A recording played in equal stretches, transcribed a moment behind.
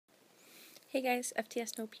Hey guys,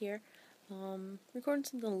 FTS N0PE here. Recording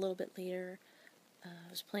something a little bit later. I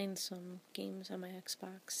was playing some games on my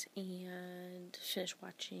Xbox and finished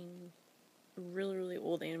watching a really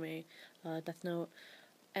old anime, Death Note.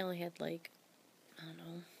 I only had I don't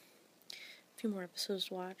know, a few more episodes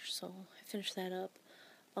to watch, so I finished that up.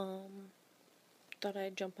 Thought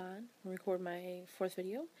I'd jump on and record my fourth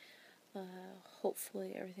video.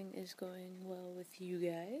 Hopefully everything is going well with you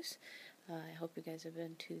guys. I hope you guys have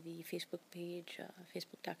been to the Facebook page,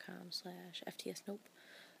 facebook.com/FTS N0PE.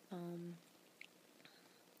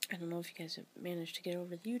 I don't know if you guys have managed to get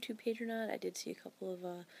over the YouTube page or not. I did see a couple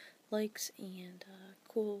of likes and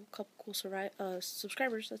couple cool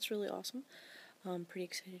subscribers. That's really awesome. I'm pretty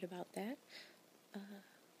excited about that.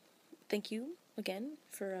 Thank you again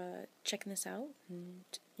for checking this out and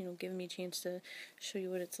giving me a chance to show you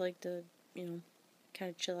what it's like to kind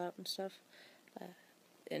of chill out and stuff.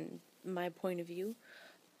 And my point of view.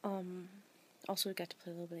 Also got to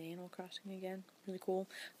play a little bit of Animal Crossing again. Really cool.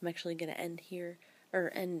 I'm actually gonna end in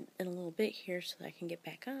a little bit here so that I can get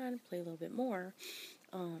back on, play a little bit more.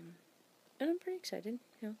 And I'm pretty excited.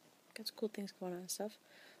 Got some cool things going on and stuff.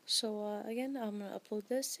 So again, I'm gonna upload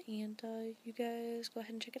this, and you guys go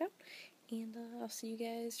ahead and check it out. And I'll see you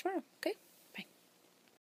guys tomorrow. Okay.